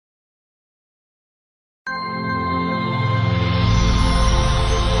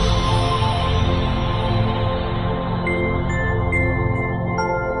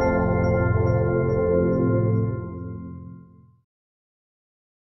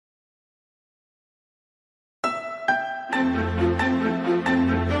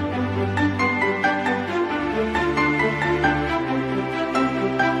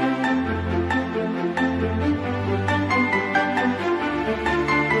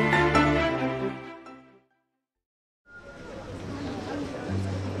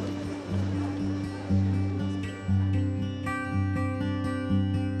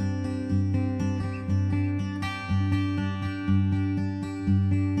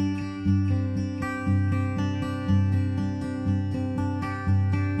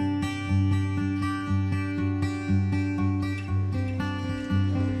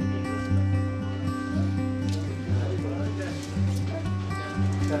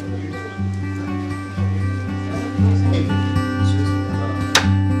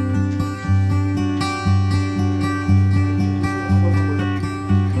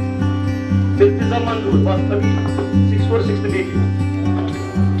Mandur, was 6460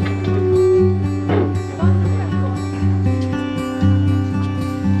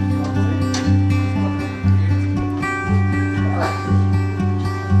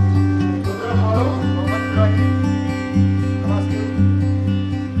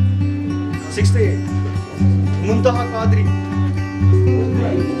 68 Muntaha Qadri.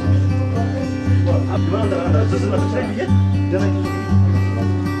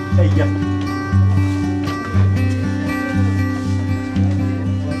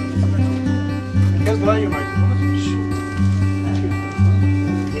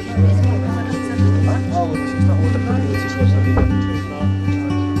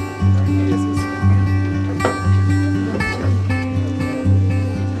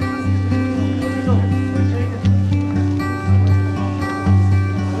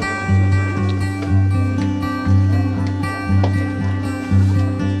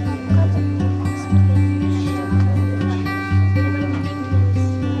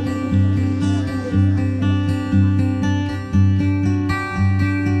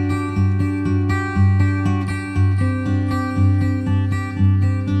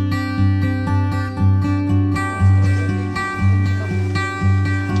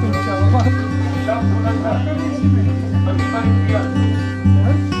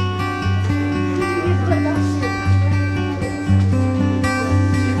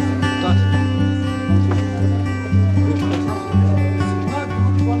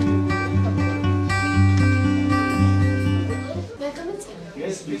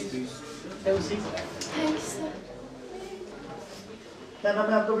 Yes, please. Have a seat. Thank you, sir. क्या नाम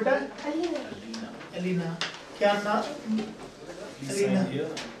है आपका बेटा? Alina. अलीना. क्या नाम? अलीना.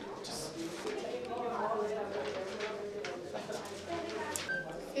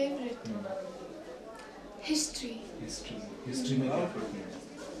 Favorite? History. हिस्ट्री में क्या पढ़ती हैं?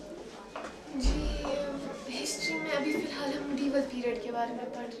 जी हिस्ट्री में अभी फिलहाल हम medieval पीरियड के बारे में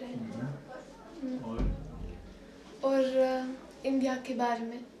पढ़ रहे हैं और इंडिया के बारे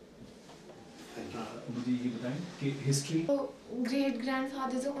में। मुझे ये बताएं कि हिस्ट्री तो ग्रेट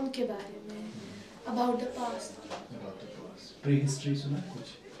ग्रैंडफादर्स हैं उनके बारे में, about the past. Pre history सुना है कुछ?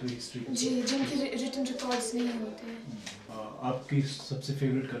 प्री हिस्ट्री जी जिनके रिटन रिकॉर्ड्स नहीं होते हैं। आपकी सबसे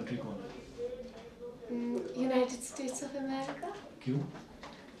फेवरेट कंट्री कौन है? United states of America. क्यों?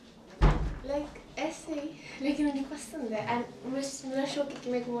 लाइक ऐसे ही, लेकिन मुझे पसंद है एंड मेरा शौक है कि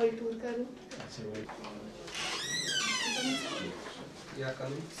मैं एक वर्ल्ड टूर करूँ।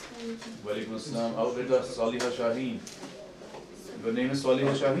 Walaikum Assalam. Our beta Saliha Shaheen. Your name is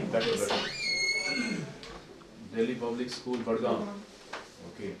Saliha Shaheen? Better. Delhi Public School, Badgaon.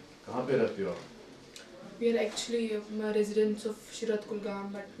 Okay. कहाँ पे रहते हो आप? We are actually residents of Shirat Kulgam,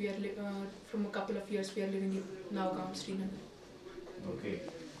 but we are from a couple of years we are living in Navgam, Srinagar. Okay.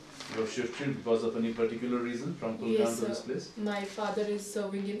 You have shifted because of any particular reason from Kulgam to this place? My father is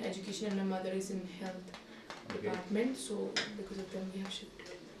serving in education and my mother is in health department, so because of them we have shifted.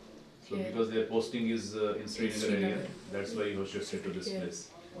 So because their posting is in Srinagar area, that's why you have shifted to this place.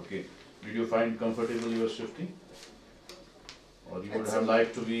 Okay. Did you find comfortable you were shifting? Or you would have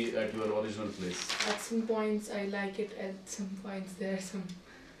liked to be at your original place? At some points I like it, at some points there are some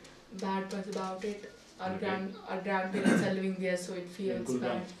bad parts about it. Our grandparents are living there, so it feels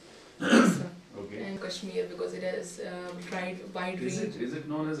bad. Yes, sir. Okay. And Kashmir, because it has wide range. Is it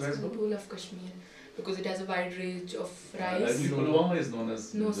known as rice bowl? Full of Kashmir, because it has a wide range of rice. I think Pulwama is known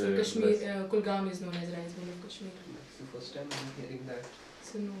as. No, so Kashmir, Kulgam is known as rice bowl of Kashmir. It's the first time I'm hearing that.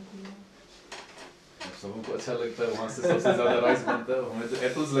 So no Kulgam. सबको अच्छा लगता है वहाँ से सबसे ज़्यादा rice बनता है। हमें तो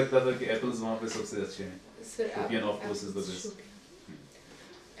एप्पल्स लगता था कि एप्पल्स वहाँ पे सबसे अच्छे हैं। Shopian of course is the best.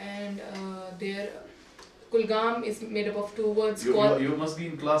 And there, Kulgam is made up of two words. You must be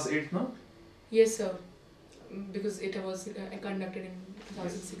in class 8 now? Yes, sir. Because it was conducted in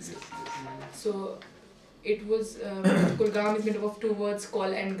 2006. So it was Kulgam is made up of two words,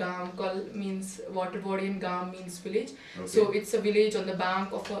 Kol and Gam. Kol means water body and Gam means village. Okay. So it's a village on the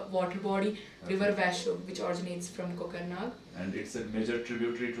bank of a water body, River Vaishno, which originates from Kokarnag. And it's a major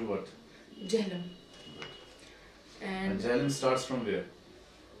tributary to what? Jhelum. And Jhelum starts from where?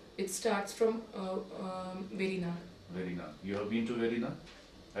 It starts from Verina. Verina. You have been to Verina?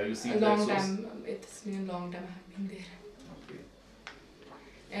 Have you seen A that long source? time. It's been a long time I have been there. Okay.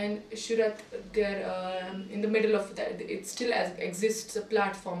 And Shurat, there in the middle of that, it still exists a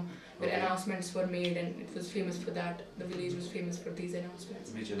platform where announcements were made, and it was famous for that. The village was famous for these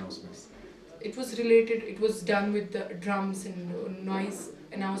announcements. Which announcements? it was related. It was done with the drums and noise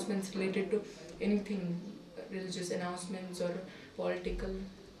announcements related to anything, religious announcements or political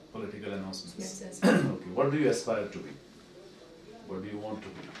announcements. as well. Okay. What do you aspire to be? What do you want to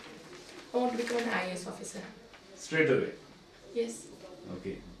be? I want to become an IAS officer. Straight away. Yes.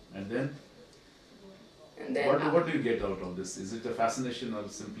 Okay. And then, And then what do you get out of this? Is it a fascination or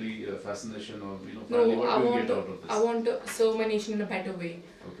simply a fascination, or no, finally, I what do you want get out of this? I want to serve my nation in a better way.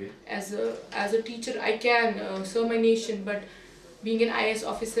 Okay. As a teacher, I can serve my nation, but being an IAS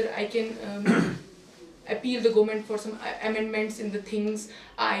officer, I can appeal the government for some amendments in the things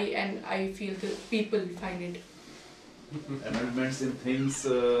I feel the people find it. Amendments in things.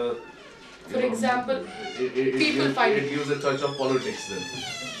 For example, people find it gives a touch of politics. Then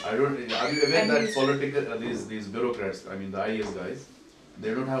I don't. Are you aware that political these bureaucrats? I mean the IAS guys,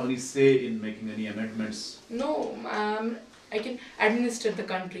 they don't have any say in making any amendments. No, I can administer the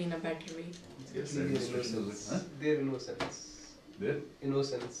country in a better way. Yes, Their administration is innocence. it, huh? Their innocence. There,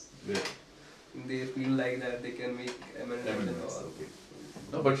 Innocence. there. They feel like that they can make amendments and Amendments. all. Okay.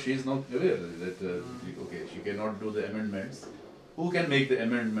 No, but she is not aware that okay, she cannot do the amendments. Who can make the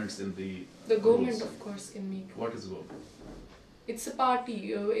amendments in the? The government, rules? of course, can make. What is government? It's a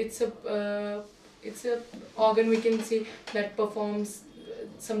party. It's a organ, we can say, that performs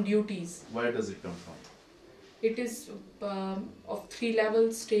some duties. Where does it come from? It is of 3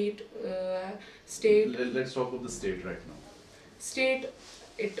 levels: state, state, Let's talk about the state right now. state.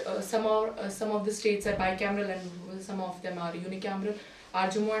 Some of the states are bicameral and some of them are unicameral. Our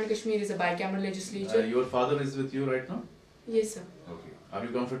Jammu and Kashmir is a bicameral legislature. Your father is with you right now? Yes, sir. Okay. Are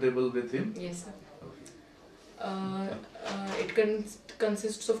you comfortable with him? Yes, sir. Okay. It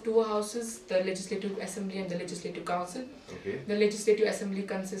consists of 2 houses, the Legislative Assembly and the Legislative Council. Okay. The Legislative Assembly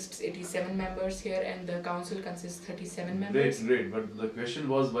consists 87 members here and the Council consists 37 members. Great. But the question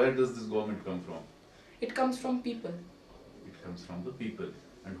was, where does this government come from? It comes from people. It comes from the people.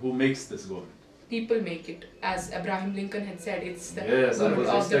 And who makes this government? People make it. As Abraham Lincoln had said, it's the Yes, I government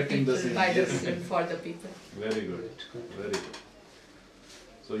was of the expecting the people, same. by the Yes. people, for the people. Very good. Very good.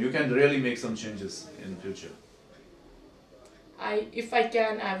 So you can really make some changes in future. If I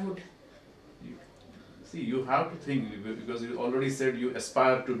can, I would. See, you have to think, because you already said you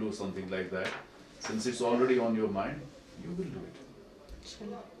aspire to do something like that. Since it's already on your mind, you will do it.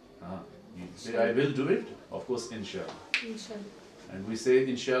 Inshallah. You say, I will do it, of course, inshallah. Inshallah. And we say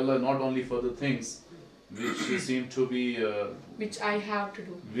inshallah not only for the things which seem to be, Which I have to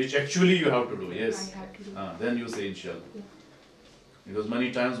do. which actually you have to do, yes. I have to do. Then you say inshallah. Yeah. Because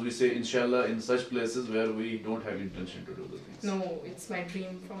many times we say inshallah in such places where we don't have intention to do the things. No, it's my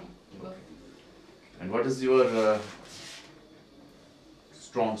dream from birth. And what is your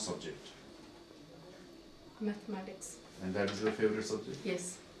strong subject? Mathematics. And that is your favorite subject?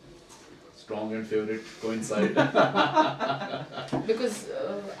 Yes. Strong and favorite coincide. Because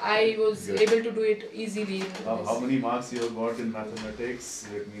I was Good. able to do it easily. In How many marks you have got in mathematics?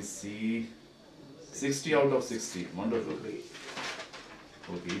 Let me see. 60 out of 60. Wonderful.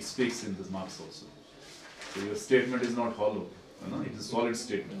 Okay, it speaks in the marks also. So your statement is not hollow. It is a solid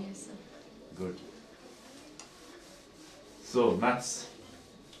statement. Yes, sir. Good. So, maths.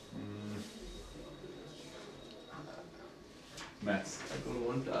 Maths. I don't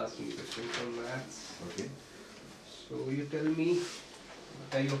want to ask any questions on maths. Okay. So you tell me,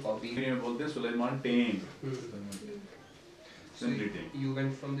 what are your hobbies? फिर मैं बोलते हैं सुलेमान टेम. So Simply time. you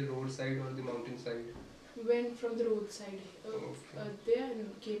went from the roadside or the mountain side? Went from the roadside there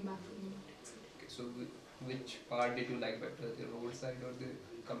and came back from the mountain. Okay, so which part did you like better, the roadside or the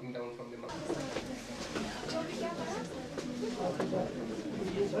coming down from the mountain?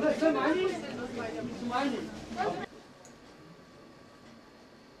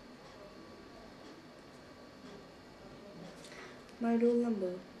 My roll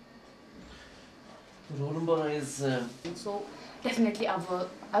number. Roll number is So definitely I will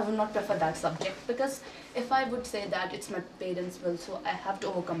not prefer that subject, because if I would say that it's my parents' will, so I have to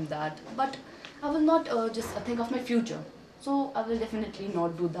overcome that. But I will not just think of my future. So I will definitely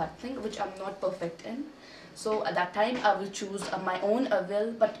not do that thing which I'm not perfect in. So at that time I will choose my own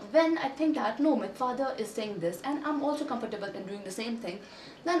will. But when I think that no, my father is saying this and I'm also comfortable in doing the same thing,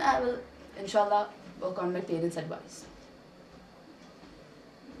 then I will inshallah work on my parents' advice.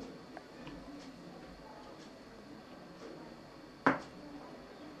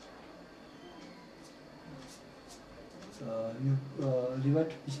 You live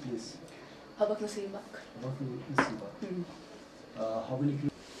at which place? Habak Nasimbak. Nasimbak. How many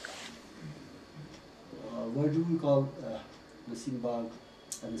kilometers? Why do we call Nasimbak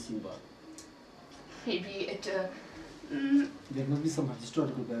and Nasimbak? Maybe it There must be some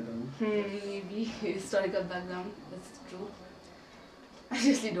historical background. Maybe historical background, that's true. I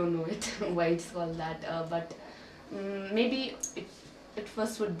really don't know it, why it's called that, but maybe it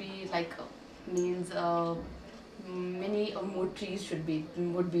first would be like, means many or more trees would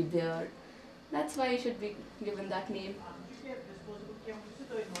be there. That's why it should be given that name.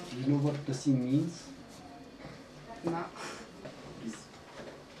 Do you know what the scene means? No.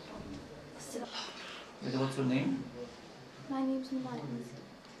 What's your name? My name's Numarik.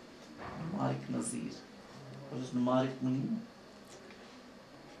 Numeric Nazir. What does numeric mean?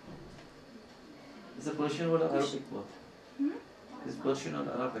 Is it Persian or Arabic word? Is Persian or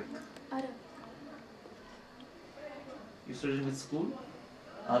Arabic? Arab. You studied with school?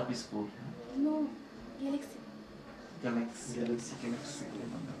 Arabic school. No, Galaxy. Galaxy.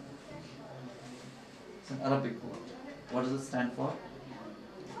 It's an Arabic word. What does it stand for?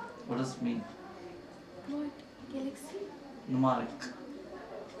 What does it mean? What? Galaxy? Numeric.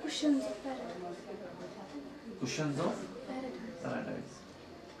 Cushions of paradise. Cushions of Paradise. paradise.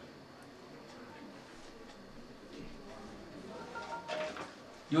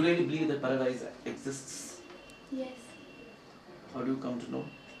 You really believe that paradise exists? Yes. How do you come to know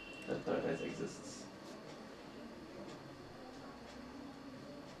that paradise exists?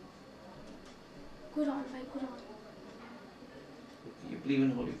 Quran, by Quran. You believe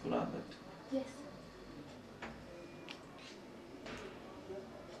in Holy Quran that? Yes.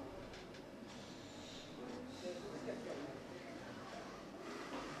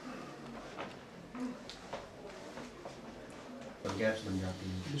 gaps बन जाती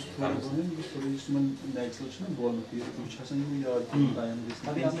हैं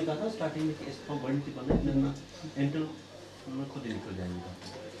अभी आपने कहा था starting में कि इसको वर्ड की बने एंटर में खुद ही निकल जाएंगे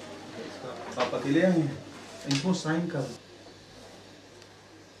आप अकेले आए हैं इनको साइन कर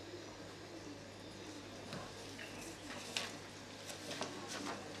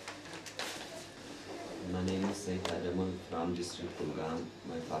My name is Sayyid Adamal from district Kulgam.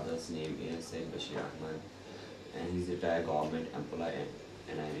 My father's name is Sayyid Bashir Ahmad and he's a retired government employee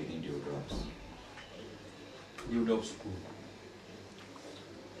and I read in Dewdrops. यूडॉप school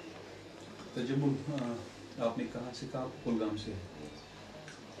Tajammul आपने कहाँ से कहा कुलगाम से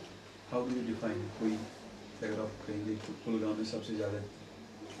हाउ डू यू डिफाइन कोई अगर आप कहेंगे कुलगाम में सबसे ज़्यादा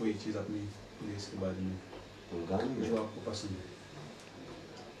कोई चीज़ अपनी प्लेस के बारे में कुलगाम में जो आपको पसंद है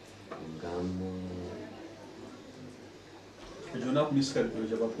कुलगाम जो ना आप मिस करते हो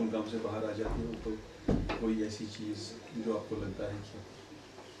जब आप कुलगाम से बाहर आ जाते हो तो कोई ऐसी चीज़ जो आपको लगता है कि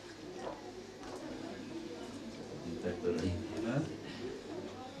हाँ?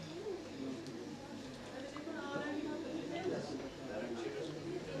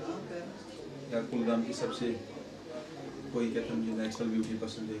 या कुलगाम की सबसे कोई कहता है मुझे नेचुरल ब्यूटी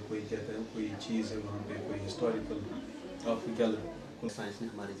पसंद है कोई कहता है कोई चीज़ है वहाँ पे कोई हिस्टोरिकल आपको क्या लगता है साइंस ने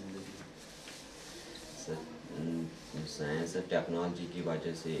हमारी ज़िंदगी सर साइंस और टेक्नोलॉजी की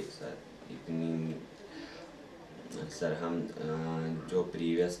वजह से सर इतनी सर हम जो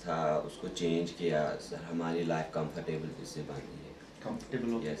प्रीवियस था उसको चेंज किया सर हमारी लाइफ कंफर्टेबल इससे बन गई है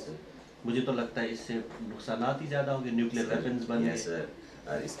कंफर्टेबल हो यस सर मुझे तो लगता है इससे नुकसानात ही ज़्यादा होंगे न्यूक्लियर वेपन्स बन गए यस सर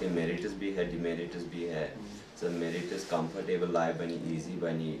और इसके मेरिट्स भी है डिमेरिट्स भी है सर मेरिट्स कंफर्टेबल लाइफ बनी इजी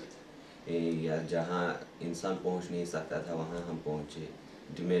बनी या जहाँ इंसान पहुँच नहीं सकता था वहाँ हम पहुँचे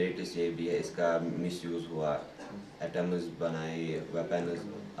डिमेरिट्स ये भी है इसका मिसयूज़ हुआ एटम्स बनाए वेपन्स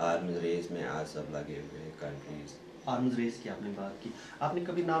आर्म्स रेस में आज सब लगे हुए हैं कंट्रीज आर्म्स रेस की आपने बात की आपने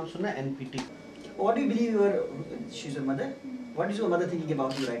कभी नाम सुना NPT What do you believe she's your mother? What is your mother thinking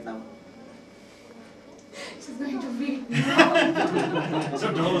about you right now? She's going to beat me.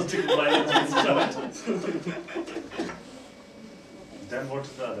 So domestic violence will start. Then what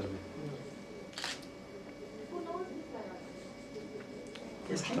is the other way?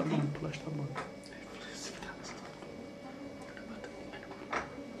 Yes,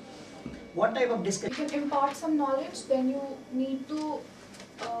 what type of discussion? You can impart some knowledge, then you need to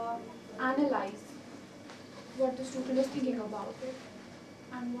analyze what the student is thinking about it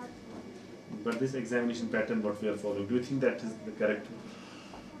and what. But this examination pattern what we are following, do you think that is the correct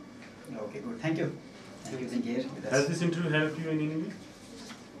one? Okay, good. Thank you. Thank you being here with us. Has this interview helped you in any way?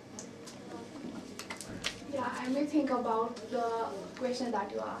 Yeah, I may think about the question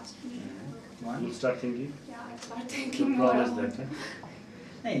that you asked me. You'll start thinking? Yeah, I'll start You thinking more. promise about that, it.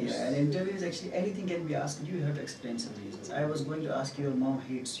 Hey, an interview is actually anything can be asked. You have to explain some reasons. I was going to ask you, your mom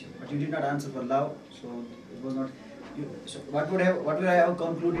hates you, but you did not answer for love, so it was not. So what would I have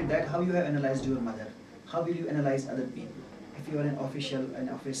concluded that how you have analyzed your mother? How will you analyze other people? If you are an official, an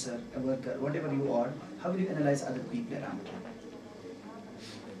officer, a worker, whatever you are, how will you analyze other people around you?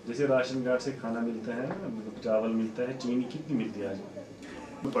 जैसे ration card से खाना मिलता है, मतलब चावल मिलता है, चीनी कितनी मिलती है आज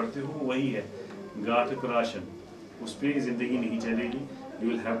पढ़ते हो वही है, गाट को राशन, उस पर ज़िंदगी नहीं चलेगी. You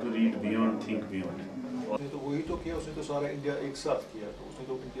will have to read beyond, think beyond. उसने तो वही तो किया, उसने तो सारा इंडिया एक साथ किया, तो उसने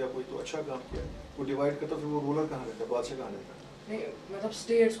तो इंडिया को तो अच्छा काम किया. वो डिवाइड करता फिर वो रूलर कहाँ रहता है, बादशाह कहाँ रहता है? नहीं मतलब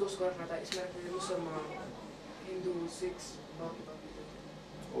स्टेट्स को उसको रखना था, इसमें रखने थे मुसलमान, हिंदू, सिख्स,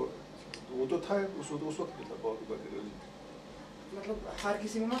 और वो तो था उस वक्त भी था बहुत. मतलब हर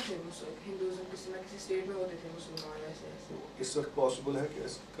किसी में मत थे हिंदुज़म, किसी ना किसी स्टेट में होते थे मुसलमान ऐसे ऐसे. इस वक्त पॉसिबल है कि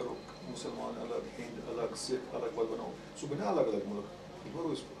ऐसे करो, मुसलमान अलग, हिंद अलग, सिख अलग मत बनाओ, सुबह ना अलग अलग मुल्क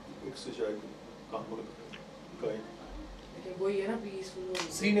करो, इसको एक से जाए काम मुल्क का. लेकिन वही है ना पीसफुल.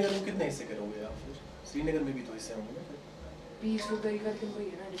 श्रीनगर में कितने हिस्से करोगे आप फिर? श्रीनगर में भी तो हिस्से होंगे ना. पीसफुल तरीका लेकिन वही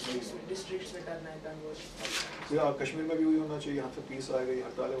है ना, डिस्ट्रिक्ट्स में करना है कन्वर्ट. या कश्मीर में भी वही होना चाहिए, यहाँ पे पीस आएगा, ये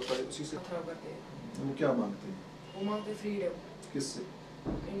हटा ले उठा ले, उसी से करते हैं. वो क्या मांगते हैं? वो मांगते फ्रीडम. किससे?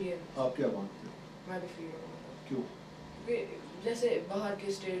 इंडियन. आप क्या मांगते हो? मैं भी फ्रीडम. क्यों? क्योंकि जैसे बाहर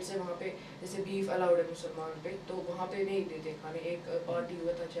के स्टेट से वहाँ पे जैसे बीफ अलाउड है मुसलमान पे, तो वहाँ पे नहीं देते खाने. एक पार्टी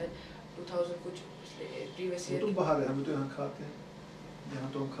हुआ था शायद 2000 कुछ प्रीवियस ईयर. तो बाहर है, हम तो यहाँ खाते हैं,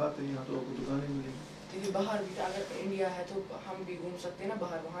 यहाँ तो हम खाते हैं, यहाँ तो आपको दुकानें मिलेंगी. क्योंकि बाहर भी अगर इंडिया है तो हम भी घूम सकते हैं ना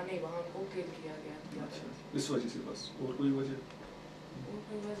बाहर, वहाँ नहीं, वहाँ हमको किल किया गया. इस वजह से बस, और कोई वजह?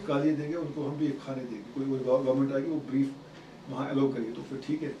 गाली देंगे उनको, हम भी खाने देंगे, कोई गवर्नमेंट आएगी वो ब्रीफ वहाँ अलाउ करिए तो फिर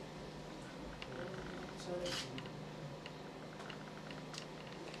ठीक है.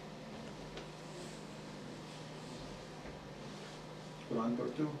 कुरान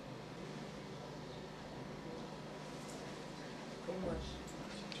पढ़ते हो?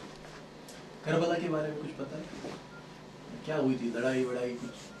 करबला के बारे में कुछ पता है? क्या हुई थी लड़ाई वड़ाई,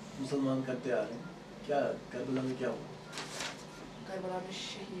 कुछ मुसलमान करते आ रहे हैं, क्या करबला में क्या हुआ? करबला में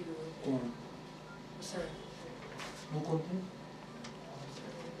शहीद हुए. कौन? हुसैन. वो कौन थे?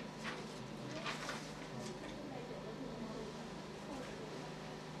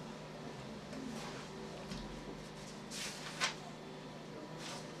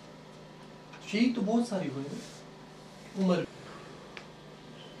 शहीद तो बहुत सारी हुए हैं. उम्र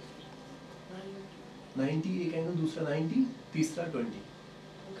 90 एक एंगल, दूसरा 90, तीसरा 20.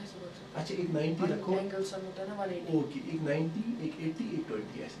 अच्छा एक 90 रखो. ओके, एक 90, एक 80, एक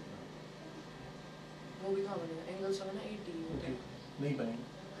 20 ऐसे. वो भी कहाँ बनेगा? एंगल सब ना 80. ओके नहीं बनेगा.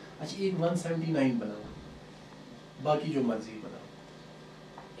 अच्छा एक 179 बनाओ, बाकी जो मर्जी बनाओ.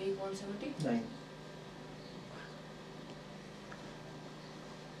 एक 179.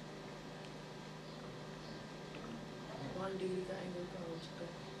 1 डिग्री का एंगल कहाँ हो सकता है?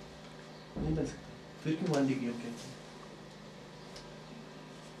 नहीं बन सकता. फिर क्यों 1 डिग्री कहते हैं?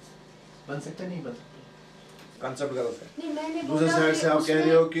 बन सकता नहीं बन सकता. कंसेप्ट गलत है. नहीं मैंने दूसरे साइड से आप कह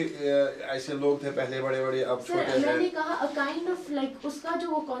रहे हो कि ऐसे लोग थे पहले बड़े बड़े, अब छोटे हैं. मैंने कहा अ काइंड ऑफ लाइक उसका जो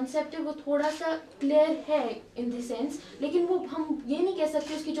वो कॉन्सेप्ट है वो थोड़ा सा क्लियर है इन द सेंस, लेकिन वो हम ये नहीं कह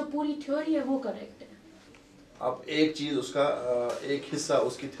सकते उसकी जो पूरी थ्योरी है वो करेक्ट है. आप एक चीज उसका एक हिस्सा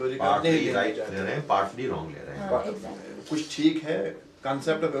उसकी थ्योरी का नहीं राइट ले रहे हैं, पार्टली रॉन्ग ले रहे हैं. कुछ ठीक है,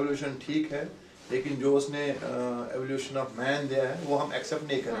 कंसेप्ट ऑफ एवोल्यूशन ठीक है, लेकिन जो उसने एवोल्यूशन ऑफ मैन दिया है वो हम एक्सेप्ट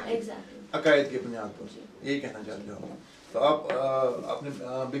नहीं करेंगे अकायद की बुनियाद पर. यही कहना चाहते हो. तो आप अपने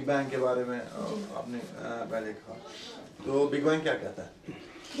बिग बैंग के बारे में आपने पहले कहा, तो बिग बैंग क्या कहता है?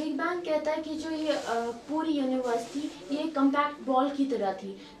 बिग बैंग कहता है कि जो ये पूरी यूनिवर्स थी ये कम्पैक्ट बॉल की तरह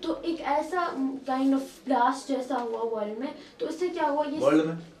थी, तो एक ऐसा काइंड ऑफ ब्लास्ट जैसा हुआ वर्ल्ड में, तो इससे क्या हुआ ये वर्ल्ड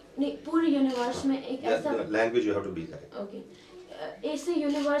में नहीं पूरी यूनिवर्स में एक ऐसा language you have to be correct. Okay ऐसे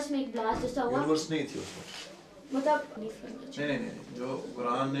यूनिवर्स में एक ब्लास्ट जैसा हुआ. यूनिवर्स नहीं थी उसमें, मतलब नहीं जो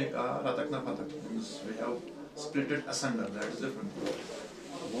कुरान ने कहा रतक ना फतक, we have split it असंडर, that is different.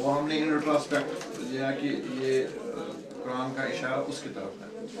 वो हमने इन रेट्रोस्पेक्ट लिया कि ये कुरान का इशारा उसकी तरफ है.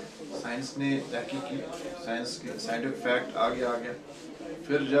 साइंस ने तहकीक की, साइंस के साइंटिफिक फैक्ट आगे आ गया.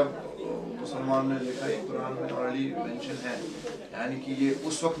 फिर जब मुसलमान ने देखा ये कुरान में ऑलरेडी मेंशन है, यानी कि ये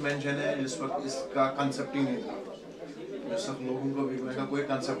उस वक्त मेंशन है जिस वक्त इसका कंसेप्ट ही नहीं था, जिस वक्त लोगों को बिग बैंग का कोई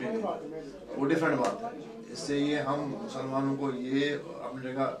कंसेप्ट ही नहीं था. वो डिफरेंट बात है. इससे ये हम मुसलमानों को ये अपनी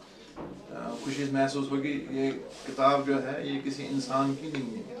जगह खुशी महसूस होगी, ये किताब जो है ये किसी इंसान की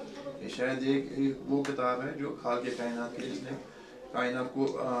नहीं है, ये शायद एक वो किताब है जो खालिक कायनात के जिसने कायनात को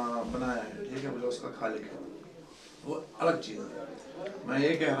बनाया है, ठीक है, वो जो उसका खालिक है, वो अलग चीज़ है. मैं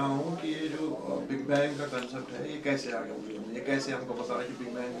ये कह रहा हूँ कि ये जो बिग बैंग का कंसेप्ट है ये कैसे आ गया, ये कैसे हमको पता है कि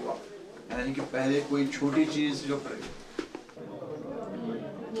बिग बैंग हुआ, यानी कि पहले कोई छोटी चीज़ जो पड़ेगी.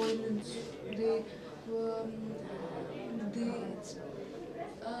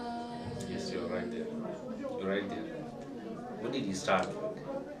 Yes, you're right there. You're right there. What did he start with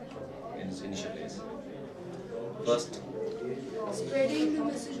in his initial days? First, Spreading the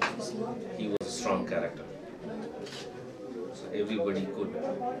message of Islam. He was a strong character. So everybody could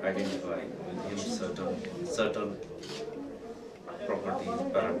identify with him certain properties,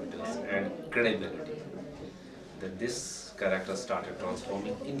 parameters, and credibility. Then this character started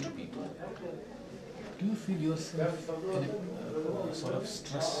transforming into people. Do you feel yourself in a sort of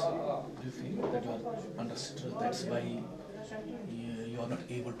stress? Do you feel that you are under stress? That's why you are not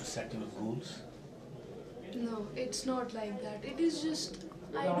able to set your goals? No, it's not like that. It is just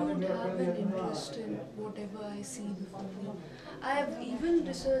I don't have an interest in whatever I see before me. I have even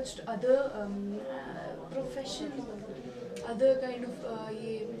researched other professions, other kind of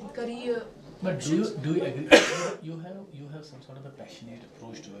career. But options. do you agree? you have some sort of a passionate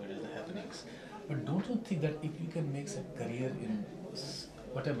approach towards the happenings. But don't you think that if you can make a career in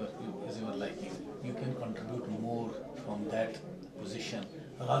whatever is your liking, you can contribute more from that position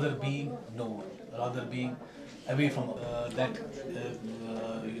rather being known, rather being away from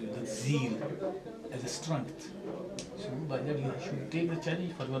the zeal as a strength. So by that you should take the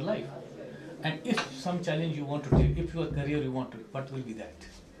challenge for your life. And if some challenge you want to take, if your career you want to, what will be that?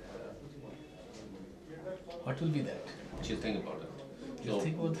 What will be that? What you think about it? You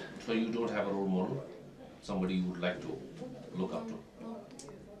think about So you don't have a role model, somebody you would like to look up to.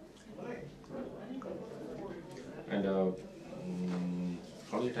 And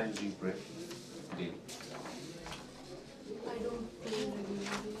how many times do you pray daily? I don't pray regularly.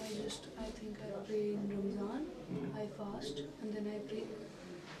 I think I pray in Ramzan. I fast and then I pray,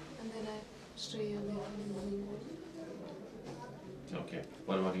 and then I stray away from doing all. Okay.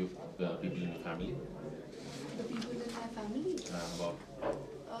 What about you, people in your family? The people in my family. About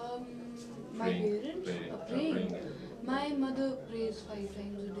My praying, parents praying, praying. My mother prays 5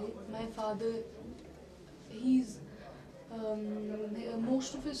 times a day. My father, he's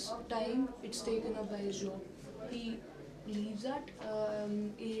most of his time it's taken up by his job. He leaves at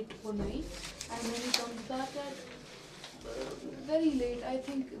 8 or 9, and when he comes back at very late. I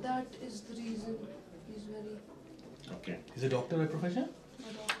think that is the reason he's very. Okay. Is a doctor by profession? A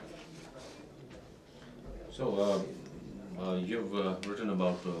doctor. So you've written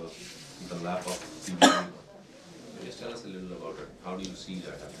about the lap of CBD. Just tell us a little about it. How do you see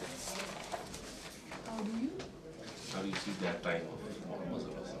that happening? How do you see that time of Muhammad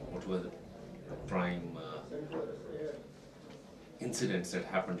Sallallahu Alaihi Wasallam? What were the prime incidents that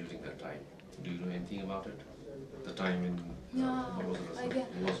happened during that time? Do you know anything about it? The time in Muhammad Sallallahu Alaihi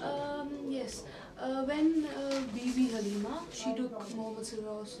Wasallam? Yes. When Bibi Halima, she took Muhammad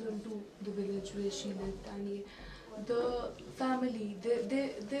Sallallahu Alaihi Wasallam to the village where she lived, and the family,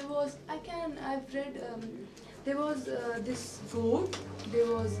 there was, I've read, there was this goat, there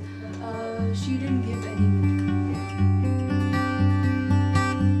was, she didn't give any milk.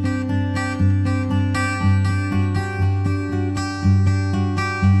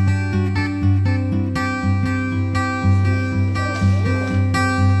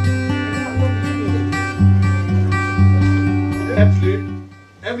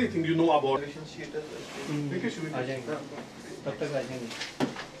 Everything you know about it. आ जाएंगे तब तक आ जाएंगे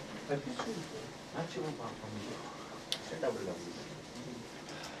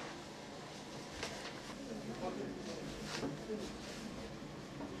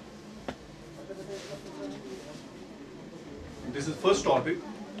This is first topic.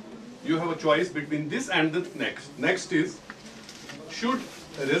 You have a choice between this and the next. Next is, should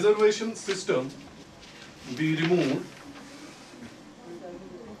a reservation system be removed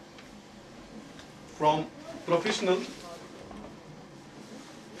from professional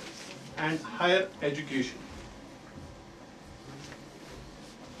and higher education?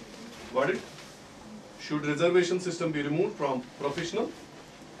 Got it? Should reservation system be removed from professional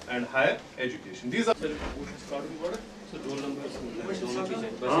and higher education? These are.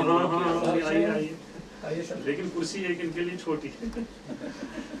 लेकिन कुर्सी एक इनके लिए छोटी है।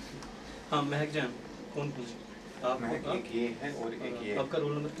 हाँ महक जान कौन पूछे आप? एक ये है और एक ये। आपका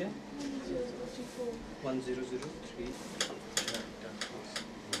रोल नंबर क्या है? 1003।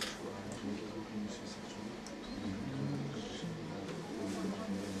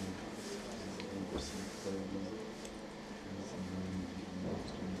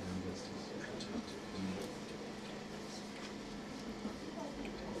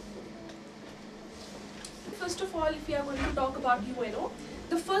 First of all, if we are going to talk about UNO,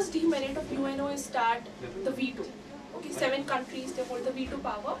 the first demerit of UNO is that the veto. Okay, 7 countries, they hold the veto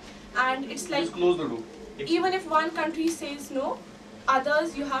power, and it's like close the door. Even if one country says no,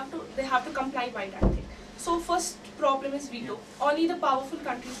 others they have to comply by that thing. So first problem is veto. Only the powerful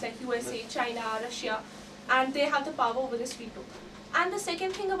countries like USA, China, Russia, and they have the power over this veto. And the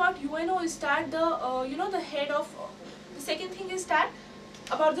second thing about UNO is that the the head of the The second thing is that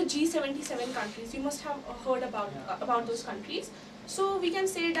about the G77 countries, you must have heard about those countries. So we can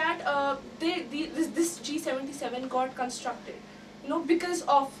say that this G77 got constructed, because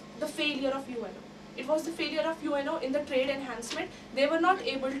of the failure of UNO. It was the failure of UNO in the trade enhancement. They were not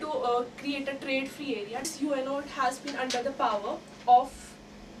able to create a trade-free area. This UNO has been under the power of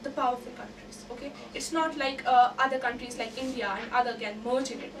the powerful countries. Okay, it's not like other countries like India and other can merge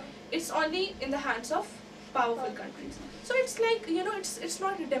in it. It's only in the hands of powerful countries. So it's like, it's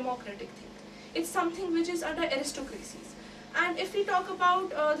not a democratic thing. It's something which is under aristocracies. And if we talk about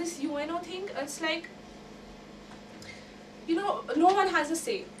this UNO thing, it's like, no one has a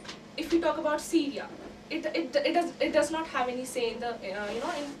say. If we talk about Syria, it does not have any say in the in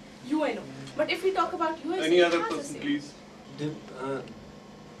UNO. But if we talk about USA, any other it has person, a say. please. The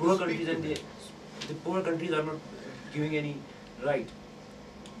poor countries and the poor countries are not giving any right.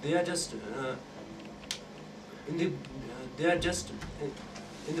 They are just in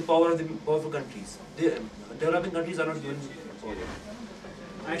the power of the powerful countries. The developing countries are not given power.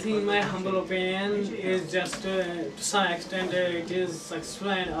 I think, in my humble opinion, is just to some extent it is successful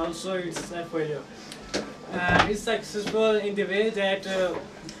and also it's a failure. It's successful in the way that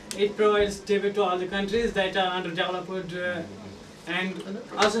it provides debit to all the countries that are underdeveloped and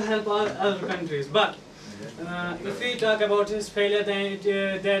also help all other countries. But if we talk about its failure, then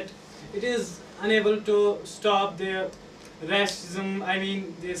that it is unable to stop the racism. I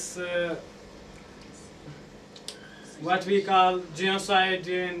mean, this what we call genocide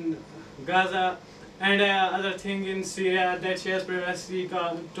in Gaza and other thing in Syria that she has previously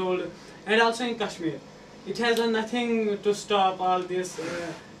told, and also in Kashmir. It has done nothing to stop all this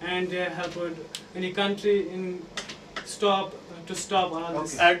and help any country in stop all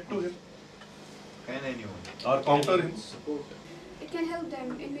this. Add to him. Can anyone? Or counter him. It can help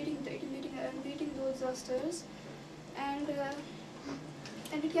them in meeting those disasters, and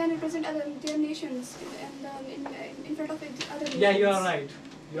it can represent their nations in front of other nations. Yeah, you are right.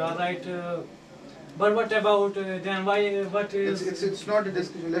 You are right. But what about then? What is? It's not a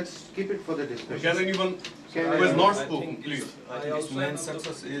discussion. Let's keep it for the discussion. Can anyone who has not spoken, please? I think its main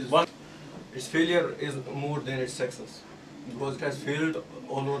success is its failure is more than its success, because it has failed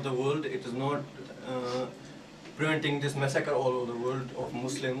all over the world. It is not preventing this massacre all over the world of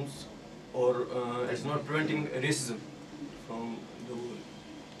Muslims, or it's not preventing racism from the world.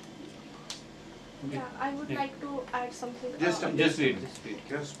 Yeah, I would like to add something. Just read.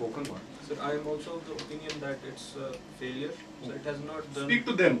 You have spoken one. Sir, I am also of the opinion that it's a failure. So it has not done. Speak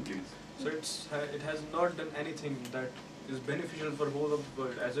to them, please. So it has not done anything that is beneficial for whole of the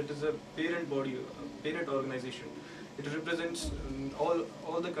world, as it is a parent body, a parent organization. It represents all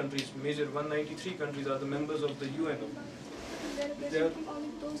the countries. Major 193 countries are the members of the UNO. They're representing only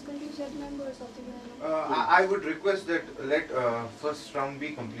those countries that are members of the UNO. I would request that let first round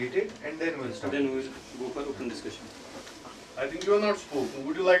be completed and then we'll start. Then we'll go for open discussion. I think you are not spoken.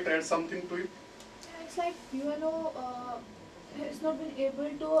 Would you like to add something to it? It's like UNO has not been able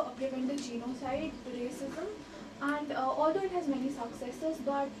to prevent the genocide, racism, and although it has many successes,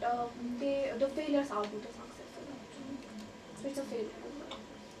 but the failures outweigh the successes. So it's a failure.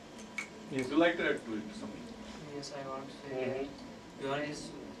 Yes, would you like to add to it something? Yes, I want to say that UNO is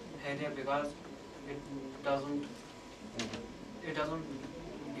failure because it doesn't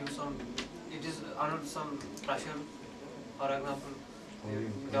give some. It is under some pressure. For example,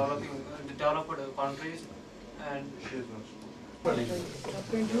 developed countries and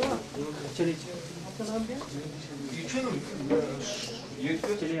ये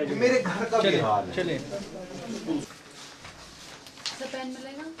मेरे घर का भी हाल है। चलिए। Pen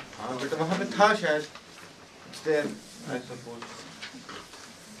मिलेगा? हाँ बेटा वहाँ पे था शायद। There, I suppose.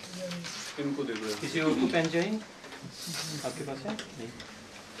 इनको दे दो। किसी और को पेन चाहिए? आपके पास है? नहीं।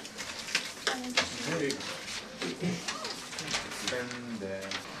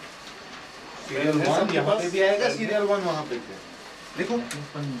 सीरियल 1 यहाँ पे भी आएगा, सीरियल 1 वहाँ पे भी। देखो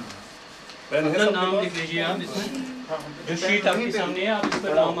अपना नाम लिख लीजिए आप इसमें, जो शीट आपके सामने है आप इस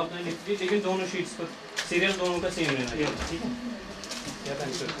पर नाम अपना लिख लीजिए, लेकिन दोनों शीट्स पर सीरियल दोनों का सेम रहना चाहिए, ठीक है? या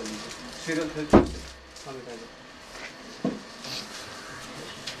पेन सेट कर लीजिए सीरियल हाँ बेटा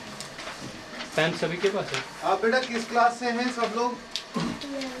पेन सभी के पास है? आप बेटा किस क्लास से हैं सब लोग?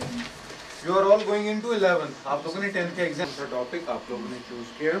 You are all going into 11th. आप लोगों ने 10th का एग्जाम का टॉपिक आप लोगों ने चूज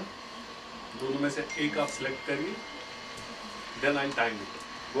किया, दोनों में से एक आप सिलेक्ट करिए, then I'll time it.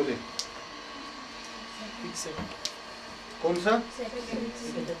 बोले कौन सा?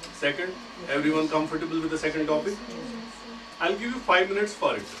 Second. Everyone comfortable with the second topic? I'll give you 5 minutes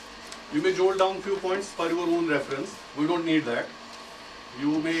for it. You may jot down few points for your own reference. We don't need that.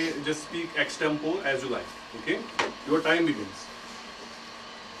 You may just speak extempore as you like. Okay? Your time begins.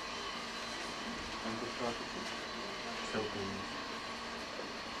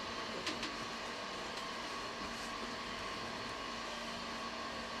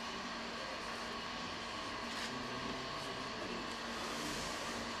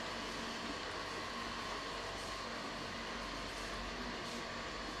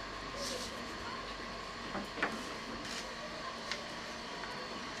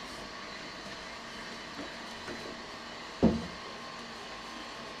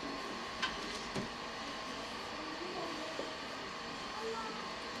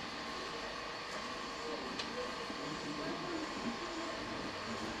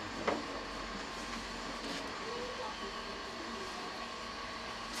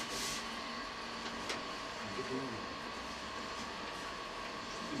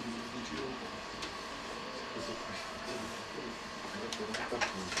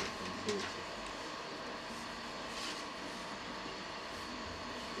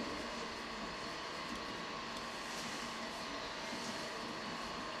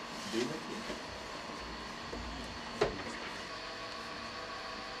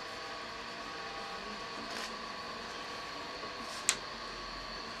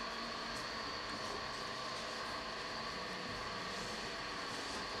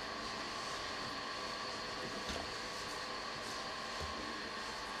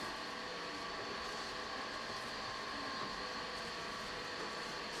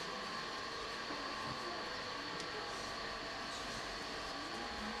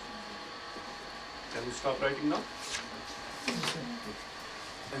 Can you stop writing now?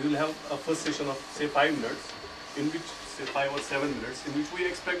 And we'll have a first session of say 5 minutes, in which say 5 or 7 minutes, in which we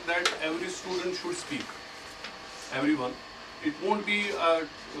expect that every student should speak. Everyone. It won't be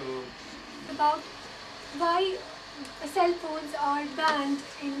about why cell phones are banned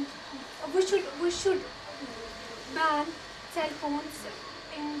in. We should ban cell phones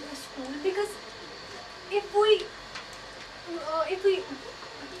in school, because if we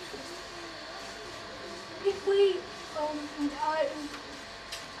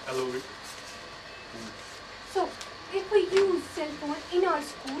allow it. So if we use cell phone in our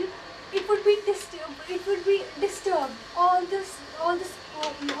school, it would be disturbed. All the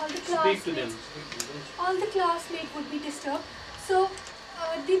Speak to them. classmates, all the classmates would be disturbed. So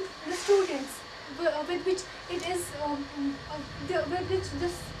the students with which it is with which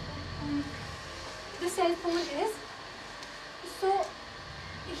this the cell phone is, so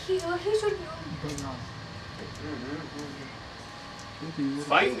he should. It's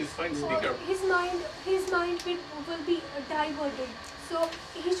fine, speak up. His mind will be diverted. So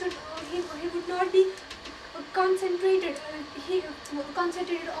he would not be concentrated.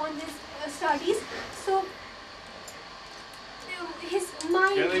 Concentrated on his studies. So his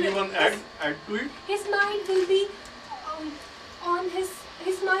mind. Can anyone add to it? His mind will be on his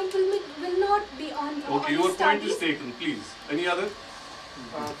mind will not be on. Okay, your point is taken. Please. Any other?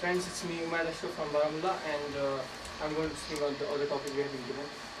 Friends, it's me, Umar from Baramulla, and I'm going to speak on the other topic we have been given.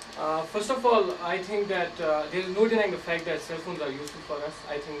 First of all, I think that there is no denying the fact that cell phones are useful for us.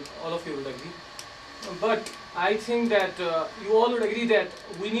 I think all of you would agree. But I think that you all would agree that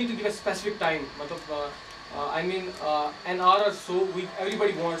we need to give a specific time. An hour or so.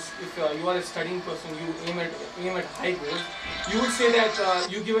 Everybody wants. If you are a studying person, you aim at high goals. You would say that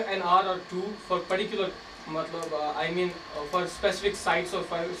you give an hour or two for particular. For specific sites or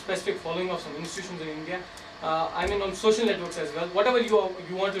for specific following of some institutions in India. On social networks as well. Whatever you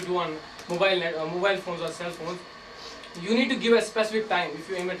want to do on mobile phones or cell phones, you need to give a specific time. If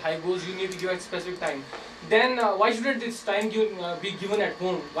you aim at high goals, you need to give a specific time. Then why shouldn't this time be given at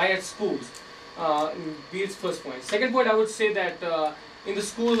home? Why at schools? Be its first point. Second point, I would say that in the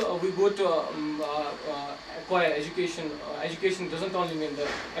school we go to acquire education. Education doesn't only mean the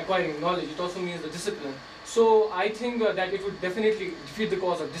acquiring knowledge; it also means the discipline. So I think that it would definitely defeat the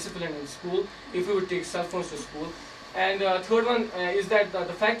cause of discipline in school if we would take cell phones to school. And third one is that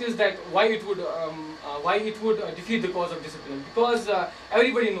the fact is that why it would defeat the cause of discipline, because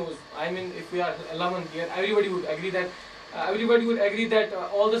everybody knows. If we are 11 here, everybody would agree that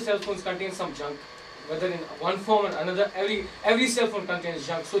all the cell phones contain some junk, whether in one form or another. Every cell phone contains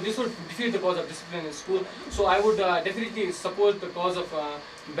junk. So this would defeat the cause of discipline in school. So I would definitely support the cause of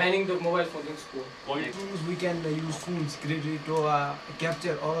banning the mobile phones in school. We can use phones greatly to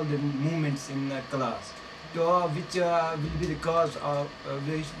capture all the movements in class, which will be the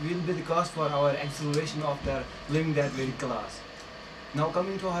cause for our acceleration after leaving that very class. Now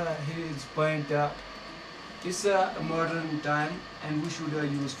coming to his point, it's a modern time and we should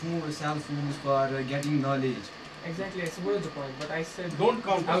use cell phones for getting knowledge. Exactly, I supported the point, but I said Don't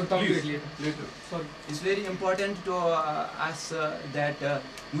count I will it, come to please. it later. Later. Sorry. It's very important to us that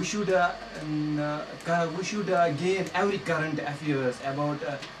we should gain every current affairs about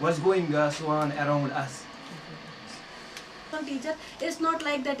what's going on around us. Teacher, it's not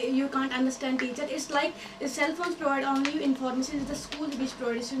like that you can't understand teacher. It's like cell phones provide only you information. It's the school which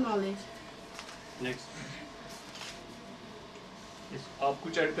provides you knowledge. Next. Yes, आप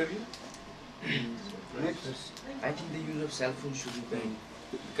कुछ add करिए. I think the use of cell phones should be banned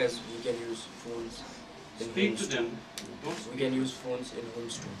because we can use phones in Speak homes to them. too. We can use phones in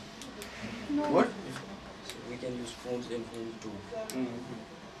homes too. No. What? We can use phones in home too.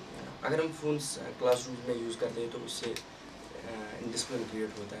 अगर हम phones classroom में use करते हैं तो उससे indiscipline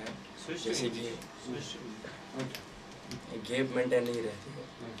create होता है. जैसे कि gap maintain नहीं रहती है.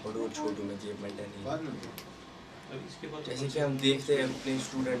 बड़ों और छोटों में gap maintain नहीं रहती. जैसे कि हम देखते हैं अपने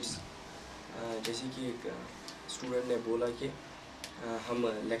students, जैसे कि एक स्टूडेंट ने बोला कि हम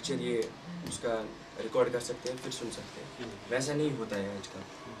लेक्चर ये उसका रिकॉर्ड कर सकते हैं फिर सुन सकते हैं. वैसा नहीं होता है आजकल.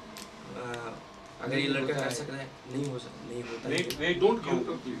 अगर ये लड़का कर सकता है नहीं होता है.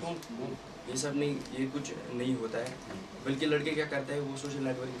 ये सब नहीं, ये कुछ नहीं होता है. बल्कि लड़के क्या करता है, वो सोशल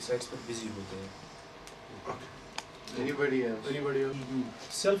नेटवर्किंग साइट्स पर बिजी होते हैं. Anybody else?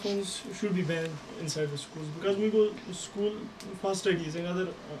 Cell phones should be banned inside the schools because we go to school for studies and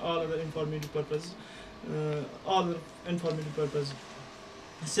all other informative purposes.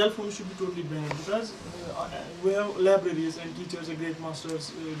 Cell phones should be totally banned because we have libraries and teachers and great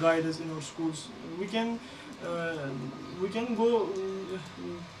masters guide us in our schools. We can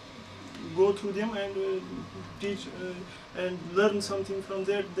go through them and teach and learn something from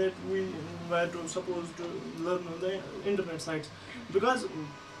that we were supposed to learn on the internet sites, because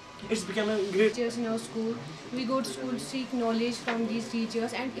it's become a great teachers in our school. We go to school to seek knowledge from these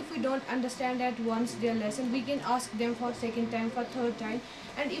teachers, and if we don't understand at once their lesson, we can ask them for second time, for third time.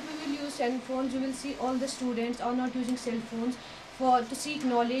 And if we will use cell phones, we will see all the students are not using cell phones to seek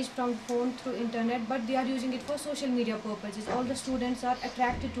knowledge from phone through internet, but they are using it for social media purposes. All the students are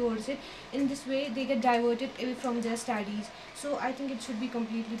attracted towards it. In this way, they get diverted away from their studies. So I think it should be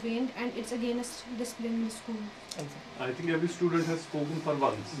completely banned, and it's against discipline in the school. I think every student has spoken for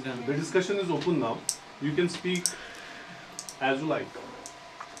once. The discussion is open now. You can speak as you like.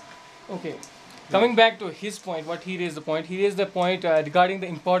 Okay. Coming back to his point, what he raised the point regarding the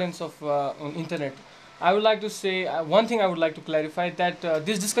importance of internet. I would like to say one thing I would like to clarify, that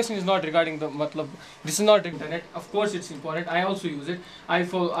this discussion is not regarding the this is not internet. Of course it's important. I also use it. I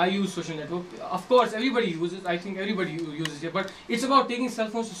use social network. Of course everybody uses. I think everybody uses it. But it's about taking cell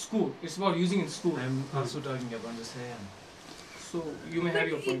phones to school. It's about using it in school. I'm also talking about the same. So you may have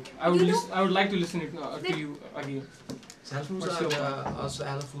your point. I would like to listen to you again. Cell phones are also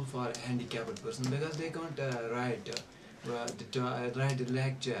helpful for handicapped person because they can't write the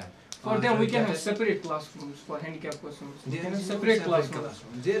lecture. For them, we can have separate classrooms for handicapped persons. We can have separate classrooms.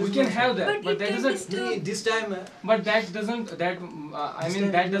 We can have that, but that doesn't. This time. But that doesn't. That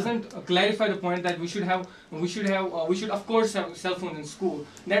doesn't clarify the point that we should of course have cell phones in school.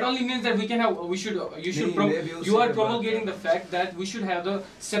 That only means that we can have. You are promulgating the fact that we should have the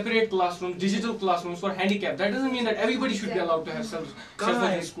separate classrooms, digital classrooms for handicapped. That doesn't mean that everybody should be allowed to have cell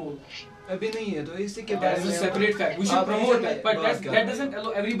phones in school. अभी नहीं है तो इससे क्या That is a separate fact. We should promote that, but that doesn't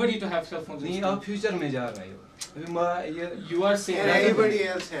allow everybody to have cell phones. नहीं, आप future में जा रहे हो. You are saying anybody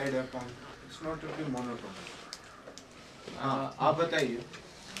else had a point. It's not to be monotone. आप बताइए.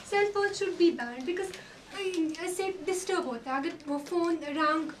 Cell phones should be banned because से disturb होता है अगर वो phone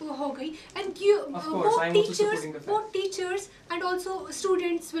rang हो गई, and both teachers and also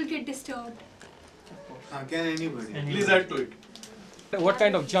students will get disturbed. Can anybody? Please add to it. What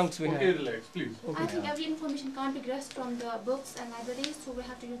kind of junks we have? Okay, relax, please. I think every information can't be grasped from the books and libraries, so we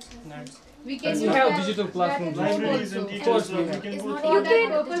have to use cell phones. We can have digital classrooms. Libraries and teachers. You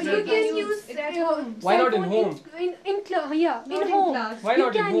can use at home. Why not in home? In home. Why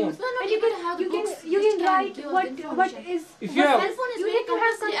not in home? You can write what is. If you have. Cell phone is very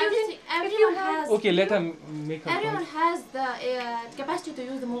compulsory. Everyone has. Okay, let her make her Everyone point. has the capacity to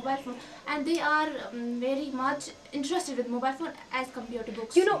use the mobile phone, and they are very much interested with mobile phone as compared to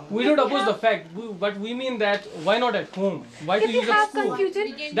books. We don't oppose the fact, but we mean that why not at home? Why to use at school?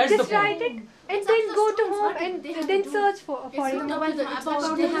 That's the point. And then go to home and then search for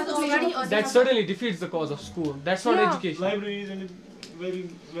it. That certainly defeats the cause of school. That's not education. Libraries and very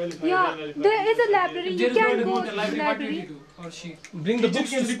verified. Yeah, there is a library. You can go to the library. Bring the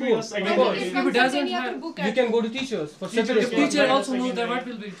books to school. If it doesn't have, you can go to teachers for separate. If teacher also knows that, what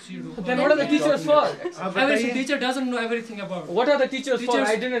will she do? Then what are the teachers for? Every teacher doesn't know everything about. What are the teachers for? I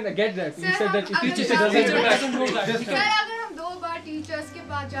didn't get that. You said that teacher doesn't know that. Sir अगर हम 2 बार teachers के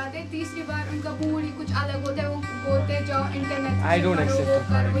पास जाते हैं, तीसरी बार उनका mood ही कुछ अलग होता है, वो बोलते हैं जाओ internet. I don't accept it.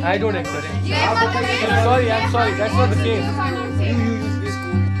 I don't accept it. I'm sorry. That's not the case. You use this.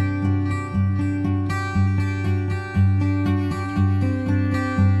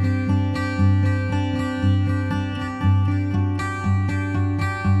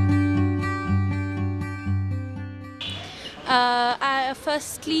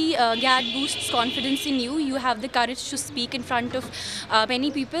 Firstly, GAT boosts confidence in you. You have the courage to speak in front of many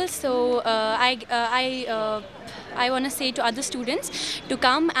people. So I want to say to other students to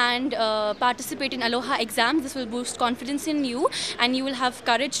come and participate in Aloha exams. This will boost confidence in you, and you will have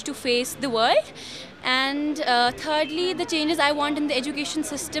courage to face the world. And thirdly, the changes I want in the education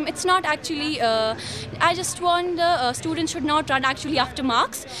system, it's not actually, I just want the students should not run actually after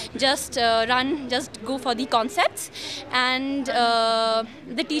marks, just go for the concepts, and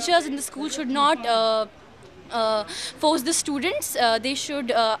the teachers in the school should not force the students. They should,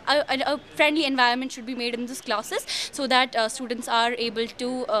 a friendly environment should be made in these classes so that students are able to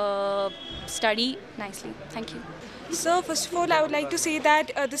study nicely. Thank you. So first of all, I would like to say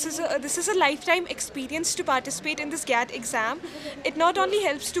that this is a lifetime experience to participate in this GAT exam. It not only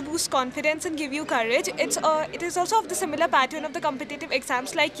helps to boost confidence and give you courage, it is also of the similar pattern of the competitive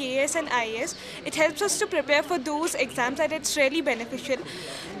exams like KAS and IAS. It helps us to prepare for those exams, and it's really beneficial.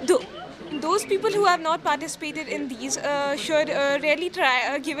 Those people who have not participated in these should really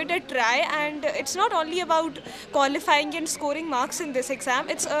give it a try, and it's not only about qualifying and scoring marks in this exam.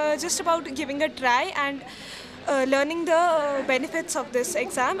 It's just about giving a try and learning the benefits of this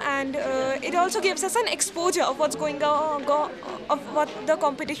exam, and it also gives us an exposure of what's going on, of what the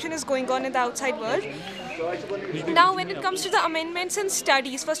competition is going on in the outside world. Now, when it comes to the amendments in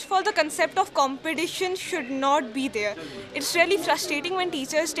studies, first of all, the concept of competition should not be there. It's really frustrating when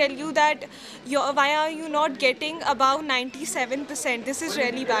teachers tell you that why are you not getting above 97%. This is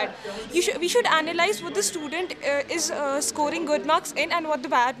really bad. We should analyze what the student is scoring good marks in and what the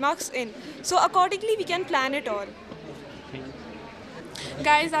bad marks in. So accordingly, we can plan it all.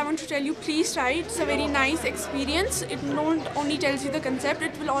 Guys, I want to tell you, please try it. It's a very nice experience. It not only tells you the concept,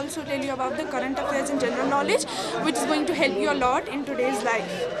 it will also tell you about the current affairs and general knowledge, which is going to help you a lot in today's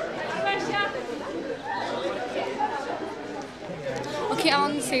life. Okay, I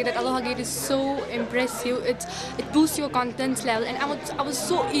want to say that Aloha GAT is so impressive. It boosts your confidence level, and I was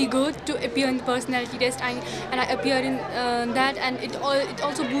so eager to appear in the personality test, and I appeared in that, and it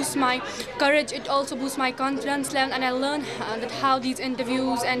also boosts my courage. It also boosts my confidence level, and I learned that how these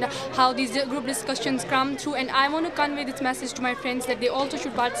interviews and how these group discussions come through. And I want to convey this message to my friends that they also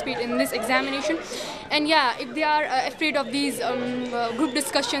should participate in this examination. And yeah, if they are afraid of these group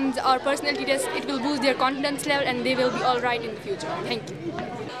discussions or personality tests, it will boost their confidence level, and they will be all right in the future. Thank you.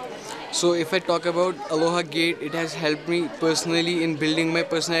 So if I talk about Aloha GAT, it has helped me personally in building my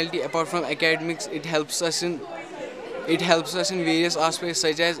personality. Apart from academics, it helps us in various aspects,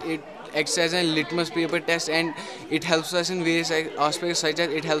 such as it acts as a litmus paper test, and it helps us in various aspects, such as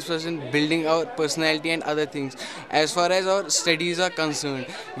it helps us in building our personality and other things. As far as our studies are concerned,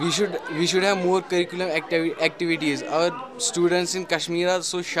 we should have more curriculum activities. Our students in Kashmir are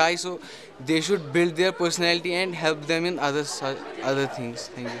so shy, so they should build their personality and help them in other things.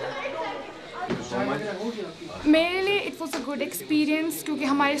 Thank you. मेरे लिए it was a good experience, क्योंकि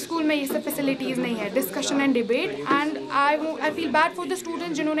हमारे school में ये सब facilities नहीं है, discussion and debate, and I feel bad for the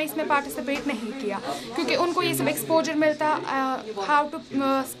students जिन्होंने इसमें पार्टिसिपेट नहीं किया, क्योंकि उनको ये सब एक्सपोजर मिलता, हाउ टू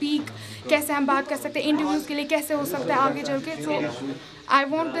स्पीक, कैसे हम बात कर सकते हैं, इंटरव्यूज़ के लिए कैसे हो सकता है आगे चल के. सो I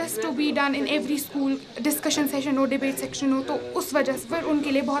want this to be done in every school, discussion session हो, डिबेट सेक्शन हो, तो उस वजह से फिर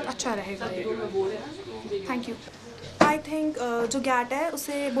उनके लिए बहुत अच्छा रहेगा. Thank you. आई थिंक जो GAT है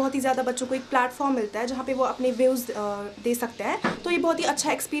उससे बहुत ही ज़्यादा बच्चों को एक प्लेटफॉर्म मिलता है जहाँ पे वो अपने व्यूज़ दे सकते हैं. तो ये बहुत ही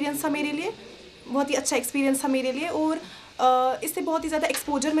अच्छा एक्सपीरियंस था मेरे लिए, और इससे बहुत ही ज़्यादा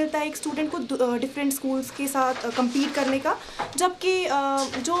एक्सपोजर मिलता है एक स्टूडेंट को डिफरेंट स्कूल्स के साथ compete करने का. जबकि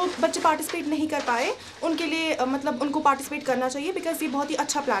जो बच्चे पार्टिसिपेट नहीं कर पाए उनके लिए मतलब उनको पार्टिसिपेट करना चाहिए, बिकॉज ये बहुत ही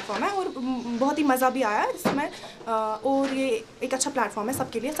अच्छा प्लेटफॉर्म है और बहुत ही मज़ा भी आया इसमें, और ये एक अच्छा प्लेटफॉर्म है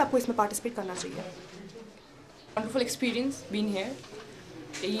सबके लिए, सबको इसमें पार्टिसिपेट करना चाहिए. Wonderful experience been here.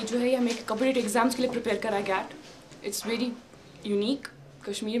 ये जो है हमें एक कॉम्पिटिटिव एग्जाम्स के लिए प्रिपेयर करा है GAT. It's very unique.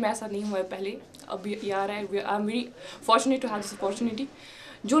 Kashmir में ऐसा नहीं हुआ है पहले, अब ये आ रहा है. I am very fortunate to have this opportunity.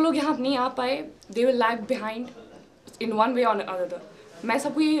 जो लोग यहाँ नहीं आ पाए, they will lag behind in one way और अदर. मैं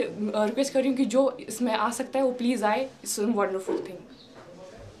सबको ये रिक्वेस्ट कर रही हूँ कि जो इसमें आ सकता है वो प्लीज़ आए. It's a wonderful thing.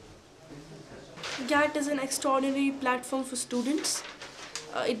 GAT is an extraordinary platform for students.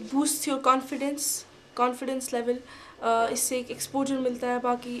 It boosts your confidence level. इससे एक एक्सपोजर मिलता है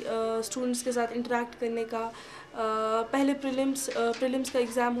बाकी स्टूडेंट्स के साथ इंटरेक्ट करने का. पहले प्रीलिम्स का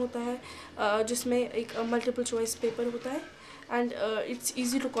एग्ज़ाम होता है जिसमें एक मल्टीपल चॉइस पेपर होता है and it's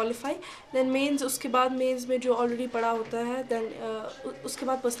easy to qualify. Then mains, उसके बाद मेंस में जो ऑलरेडी पढ़ा होता है, देन उसके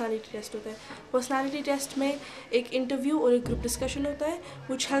बाद पर्सनालिटी टेस्ट होता है. पर्सनालिटी टेस्ट में एक इंटरव्यू और एक ग्रुप डिस्कशन होता है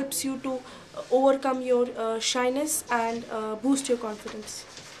which helps you to overcome your shyness and boost your confidence.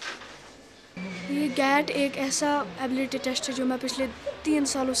 ये GAT एक ऐसा एबिलिटी टेस्ट है जो मैं पिछले 3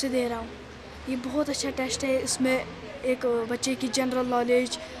 सालों से दे रहा हूँ. ये बहुत अच्छा टेस्ट है. इसमें एक बच्चे की जनरल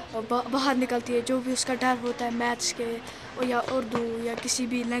नॉलेज बाहर निकलती है. जो भी उसका डर होता है मैथ्स के और या उर्दू या किसी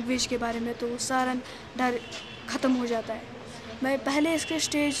भी लैंग्वेज के बारे में, तो वो सारा डर ख़त्म हो जाता है. मैं पहले इसके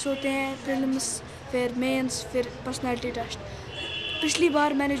स्टेज होते हैं प्रीलिम्स, फिर मेंस, फिर पर्सनालिटी टेस्ट. पिछली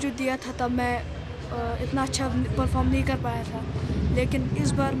बार मैंने जो दिया था तब मैं इतना अच्छा परफॉर्म नहीं कर पाया था, लेकिन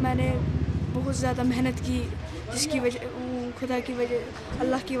इस बार मैंने बहुत ज़्यादा मेहनत की, जिसकी वजह खुदा की वजह,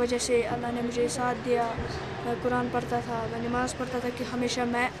 अल्लाह की वजह से अल्लाह ने मुझे साथ दिया. मैं कुरान पढ़ता था, मैं नमाज़ पढ़ता था कि हमेशा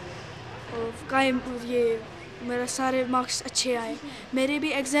मैं कायम ये मेरा सारे मार्क्स अच्छे आए. मेरे भी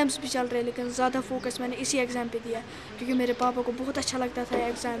एग्ज़ाम्स भी चल रहे हैं, लेकिन ज़्यादा फोकस मैंने इसी एग्ज़ाम पे दिया क्योंकि मेरे पापा को बहुत अच्छा लगता था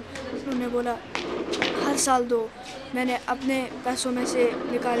एग्ज़ाम. उन्होंने बोला हर साल दो. मैंने अपने पैसों में से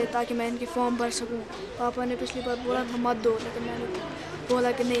निकाले ताकि मैं इनकी फॉर्म भर सकूं. पापा ने पिछली बार बोला था मत दो, लेकिन मैंने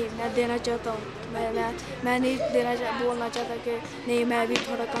बोला कि नहीं, मैं देना चाहता हूँ. मैं नहीं बोलना चाहता कि नहीं, मैं भी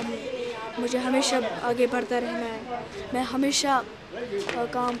थोड़ा कम हूँ. मुझे हमेशा आगे बढ़ता रहना है. मैं हमेशा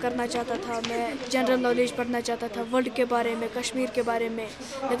काम करना चाहता था. मैं जनरल नॉलेज पढ़ना चाहता था वर्ल्ड के बारे में, कश्मीर के बारे में.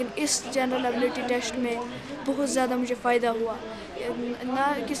 लेकिन इस जनरल एबिलिटी टेस्ट में बहुत ज़्यादा मुझे फ़ायदा हुआ, ना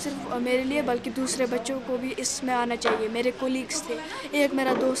कि सिर्फ मेरे लिए बल्कि दूसरे बच्चों को भी इसमें आना चाहिए. मेरे कोलीग्स थे, एक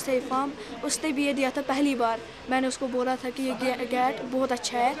मेरा दोस्त है इफ़ाम, उसने भी ये दिया था पहली बार. मैंने उसको बोला था कि ये GAT बहुत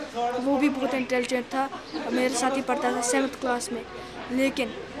अच्छा है. वो भी बहुत इंटेलिजेंट था, मेरे साथ ही पढ़ता था 7th क्लास में, लेकिन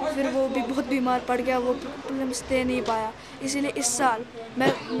फिर वो भी बहुत बीमार पड़ गया, वो प्रीलिम्स दे नहीं पाया. इसीलिए इस साल मैं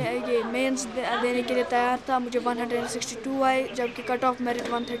ये मेंस देने के लिए तैयार था. मुझे 162 आए, जबकि कट ऑफ मेरिट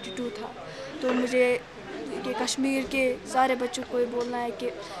 132 था. तो मुझे कि कश्मीर के सारे बच्चों को ये बोलना है कि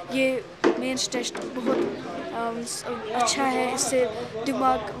ये मेंस टेस्ट बहुत अच्छा है. इससे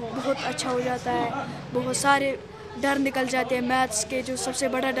दिमाग बहुत अच्छा हो जाता है, बहुत सारे डर निकल जाते हैं मैथ्स के, जो सबसे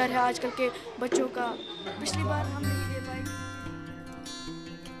बड़ा डर है आजकल के बच्चों का. पिछली बार हमने